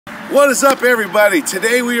What is up, everybody?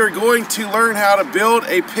 Today we are going to learn how to build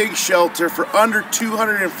a pig shelter for under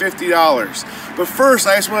 $250. But first,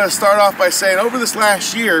 I just want to start off by saying over this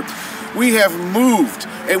last year we have moved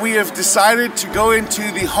and we have decided to go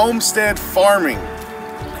into the homestead farming.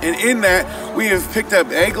 And in that, we have picked up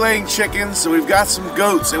egg-laying chickens, so we've got some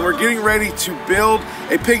goats, and we're getting ready to build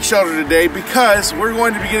a pig shelter today because we're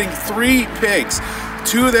going to be getting 3 pigs.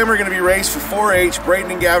 2 of them are going to be raised for 4-H. Brayton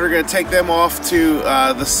and Gavin are going to take them off to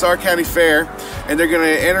the Starr County Fair, and they're going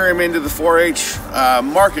to enter them into the 4-H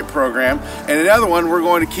market program. And another one we're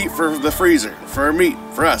going to keep for the freezer, for meat,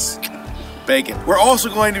 for us. Bacon. We're also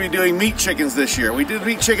going to be doing meat chickens this year. We did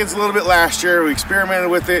meat chickens a little bit last year. We experimented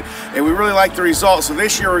with it and we really liked the results. So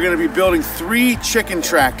this year we're going to be building 3 chicken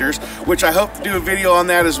tractors, which I hope to do a video on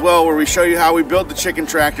that as well, where we show you how we build the chicken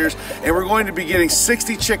tractors. And we're going to be getting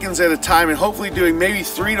 60 chickens at a time and hopefully doing maybe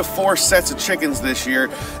 3 to 4 sets of chickens this year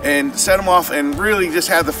and set them off and really just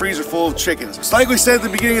have the freezer full of chickens. So like we said at the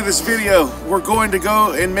beginning of this video, we're going to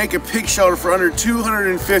go and make a pig shelter for under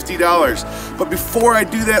 $250. But before I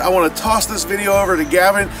do that, I want to toss this video over to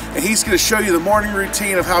Gavin, and he's going to show you the morning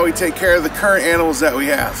routine of how we take care of the current animals that we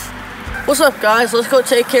have. What's up, guys? Let's go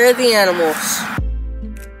take care of the animals.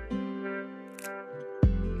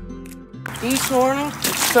 Each morning,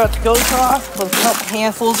 start the goats off with a couple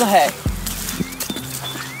handfuls of hay.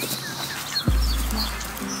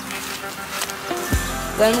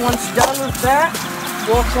 Then once done with that,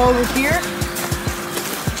 walk over here.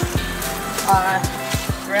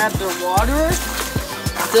 Grab the waterer.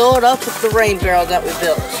 Fill it up with the rain barrel that we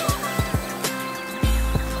built.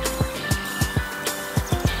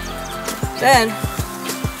 Then,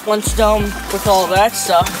 once done with all that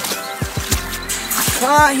stuff, come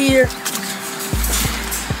out here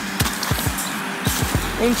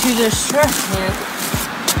into this trash can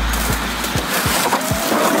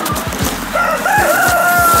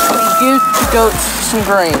and give the goats some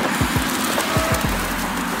grain.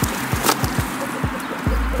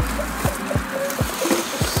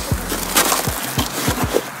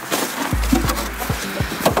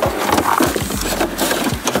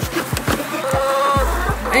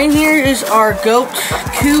 And here is our goat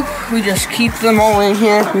coop. We just keep them all in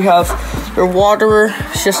here. We have their waterer.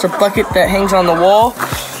 It's just a bucket that hangs on the wall.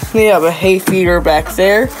 They have a hay feeder back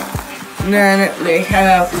there. And then they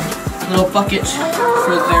have little buckets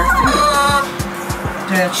for their food.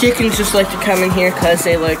 And chickens just like to come in here because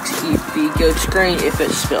they like to eat the goat's grain if it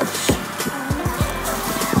spills.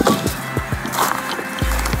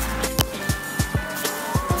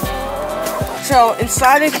 So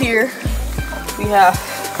inside of here, we have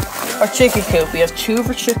our chicken coop. We have 2 of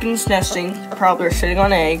our chickens nesting, probably are sitting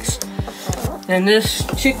on eggs. And this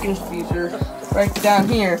chicken feeder right down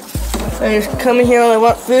here, they just come in here when they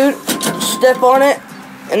want food, step on it,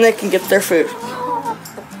 and they can get their food.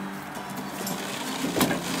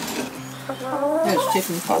 This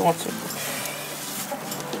chicken probably wants it.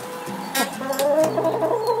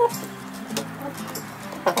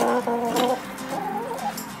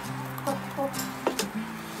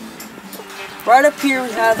 Right up here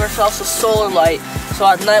we have ourselves a solar light, so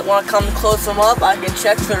at night when I come to close them up, I can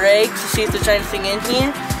check their eggs to see if there's anything in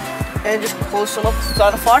here, and just close them up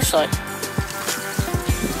without a flashlight.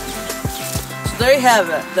 So there you have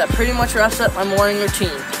it. That pretty much wraps up my morning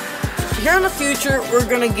routine. So here in the future, we're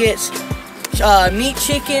going to get meat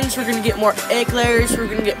chickens, we're going to get more egg layers, we're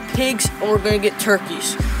going to get pigs, and we're going to get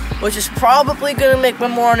turkeys, which is probably going to make my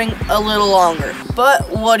morning a little longer. But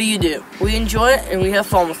what do? We enjoy it and we have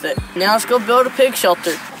fun with it. Now let's go build a pig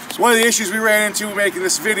shelter. So one of the issues we ran into making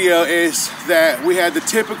this video is that we had the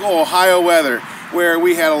typical Ohio weather where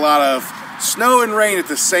we had a lot of snow and rain at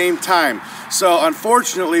the same time. So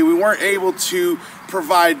unfortunately we weren't able to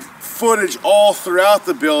provide footage all throughout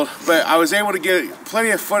the build, but I was able to get plenty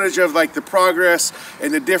of footage of like the progress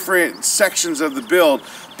and the different sections of the build.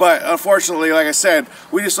 But unfortunately, like I said,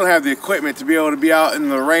 we just don't have the equipment to be able to be out in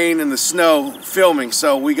the rain and the snow filming.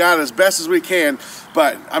 So we got it as best as we can,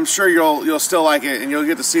 but I'm sure you'll still like it and you'll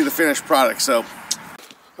get to see the finished product. So,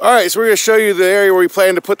 all right, so we're gonna show you the area where we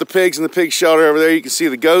plan to put the pigs in the pig shelter. Over there you can see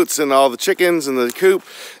the goats and all the chickens and the coop.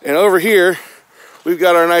 And over here, we've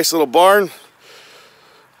got our nice little barn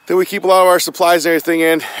that we keep a lot of our supplies and everything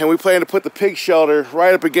in. And we plan to put the pig shelter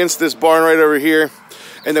right up against this barn right over here.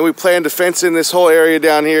 And then we plan to fence in this whole area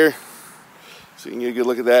down here. So you can get a good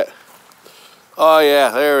look at that. Oh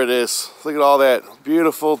yeah, there it is. Look at all that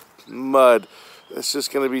beautiful mud. It's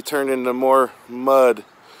just gonna be turned into more mud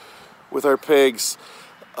with our pigs.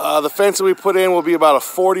 The fence that we put in will be about a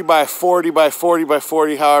 40 by 40 by 40 by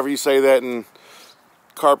 40, however you say that in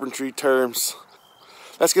carpentry terms.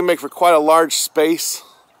 That's gonna make for quite a large space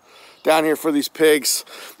down here for these pigs.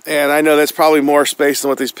 And I know that's probably more space than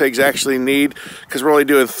what these pigs actually need, because we're only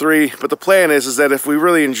doing 3. But the plan is that if we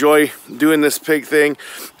really enjoy doing this pig thing,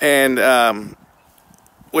 and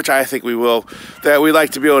which I think we will, that we'd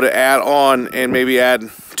like to be able to add on and maybe add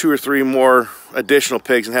 2 or 3 more additional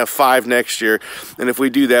pigs and have 5 next year. And if we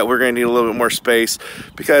do that, we're going to need a little bit more space,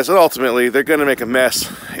 because ultimately they're going to make a mess.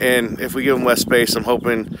 And if we give them less space, I'm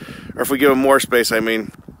hoping, or if we give them more space, I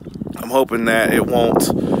mean, I'm hoping that it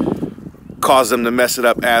won't cause them to mess it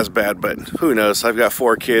up as bad. But who knows? I've got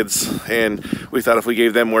 4 kids, and we thought if we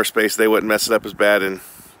gave them more space, they wouldn't mess it up as bad, and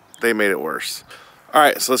they made it worse. All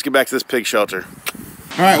right, so let's get back to this pig shelter.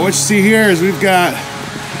 All right, what you see here is we've got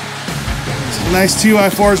some nice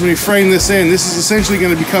 2x4s when we frame this in. This is essentially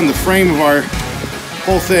going to become the frame of our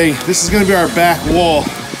whole thing. This is going to be our back wall.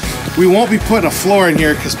 We won't be putting a floor in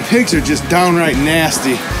here because pigs are just downright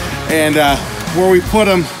nasty. And where we put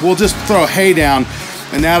them, we'll just throw hay down,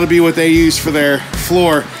 and that'll be what they use for their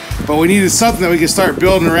floor. But we needed something that we could start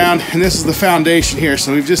building around, and this is the foundation here.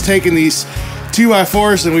 So we've just taken these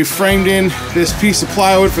 2x4s and we've framed in this piece of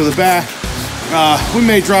plywood for the back. We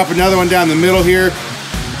may drop another one down the middle here.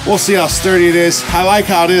 We'll see how sturdy it is. I like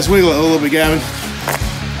how it is. Wiggle it a little bit, Gavin.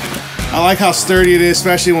 I like how sturdy it is,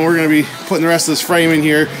 especially when we're going to be putting the rest of this frame in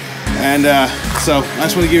here. And so I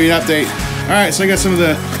just want to give you an update. All right, so I got some of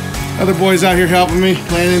the other boys out here helping me.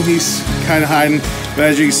 Landon, he's kind of hiding. But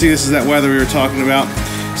as you can see, this is that weather we were talking about.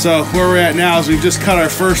 So where we're at now is we've just cut our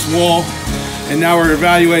first wall, and now we're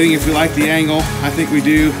evaluating if we like the angle. I think we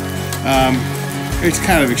do. It's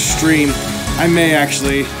kind of extreme. I may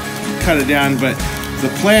actually cut it down, but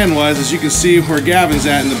the plan was, as you can see where Gavin's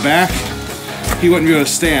at in the back, he wouldn't be able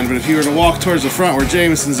to stand. But if he were to walk towards the front where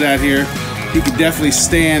Jameson's at here, he could definitely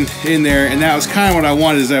stand in there. And that was kind of what I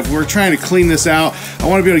wanted, is that if we're trying to clean this out, I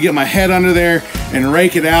want to be able to get my head under there and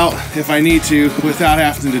rake it out if I need to without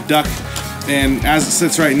having to duck. And as it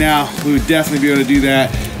sits right now, we would definitely be able to do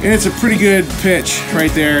that. And it's a pretty good pitch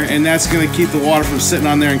right there, and that's going to keep the water from sitting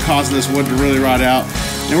on there and causing this wood to really rot out.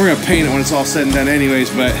 And we're going to paint it when it's all said and done anyways,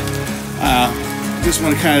 but just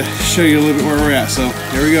want to kind of show you a little bit where we're at. So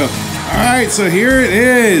there we go. All right, so here it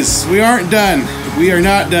is. We aren't done. We are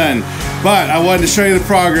not done. But I wanted to show you the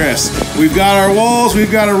progress. We've got our walls,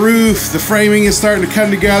 we've got a roof, the framing is starting to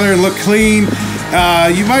come together and look clean.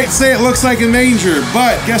 You might say it looks like a manger,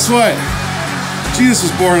 but guess what? Jesus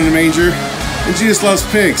was born in a manger, and Jesus loves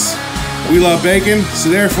pigs. We love bacon, so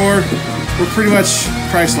therefore, we're pretty much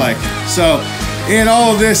Christ-like. So, in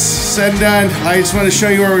all of this said and done, I just want to show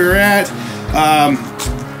you where we were at.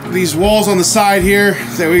 These walls on the side here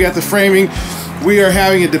that we got the framing, we are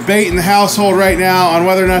having a debate in the household right now on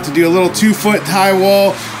whether or not to do a little 2-foot high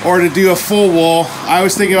wall or to do a full wall. I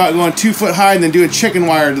was thinking about going 2 foot high and then doing chicken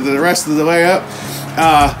wire to the rest of the way up.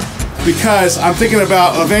 Because I'm thinking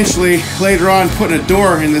about eventually later on putting a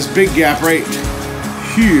door in this big gap right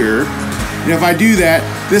here. And if I do that,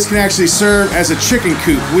 this can actually serve as a chicken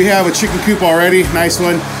coop. We have a chicken coop already, nice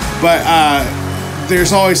one, but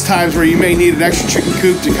there's always times where you may need an extra chicken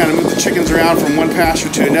coop to kind of move the chickens around from one pasture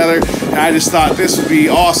to another. And I just thought this would be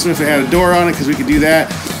awesome if it had a door on it, because we could do that.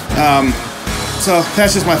 So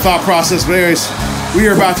that's just my thought process. But anyways, we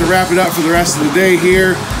are about to wrap it up for the rest of the day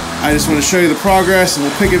here. I just want to show you the progress, and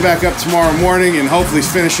we'll pick it back up tomorrow morning and hopefully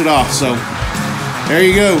finish it off. So there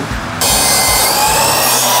you go.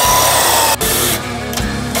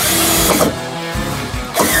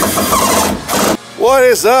 What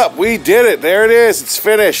is up? We did it. There it is. It's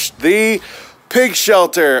finished. The pig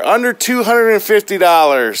shelter, under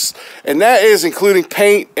 $250. And that is including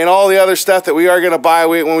paint and all the other stuff that we are going to buy.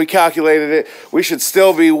 When we calculated it, we should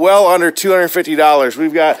still be well under $250.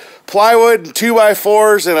 We've got plywood,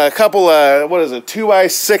 2x4s, and a couple of,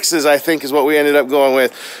 2x6s, I think is what we ended up going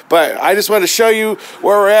with. But I just wanted to show you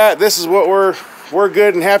where we're at. This is what we're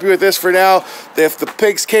good and happy with this for now. If the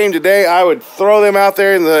pigs came today, I would throw them out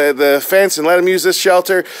there in the fence and let them use this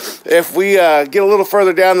shelter. If we get a little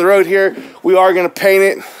further down the road here, we are going to paint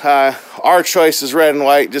it. Our choice is red and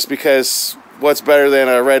white, just because what's better than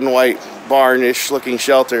a red and white barn-ish looking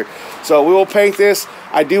shelter. So we will paint this.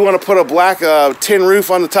 I do want to put a black tin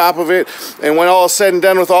roof on the top of it, and when all is said and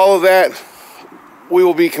done with all of that, we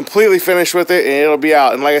will be completely finished with it, and it'll be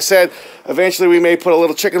out. And like I said, eventually we may put a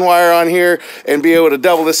little chicken wire on here and be able to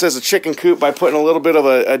double this as a chicken coop by putting a little bit of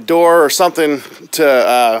a door or something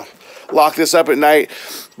to lock this up at night.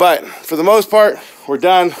 But for the most part, we're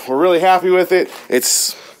done. We're really happy with it.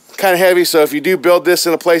 It's kind of heavy, so if you do build this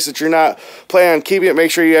in a place that you're not planning on keeping it,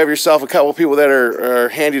 make sure you have yourself a couple of people that are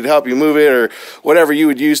handy to help you move it, or whatever you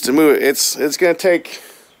would use to move it. It's going to take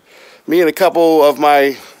me and a couple of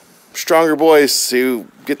my stronger boys to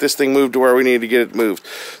get this thing moved to where we need to get it moved.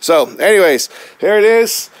 So anyways, here it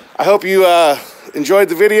is. I hope you enjoyed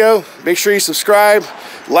the video. Make sure you subscribe,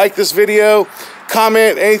 like this video,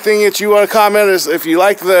 comment anything that you want to comment. Is if you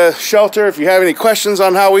like the shelter, if you have any questions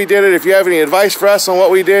on how we did it, if you have any advice for us on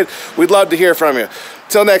what we did, we'd love to hear from you.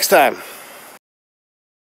 Till next time.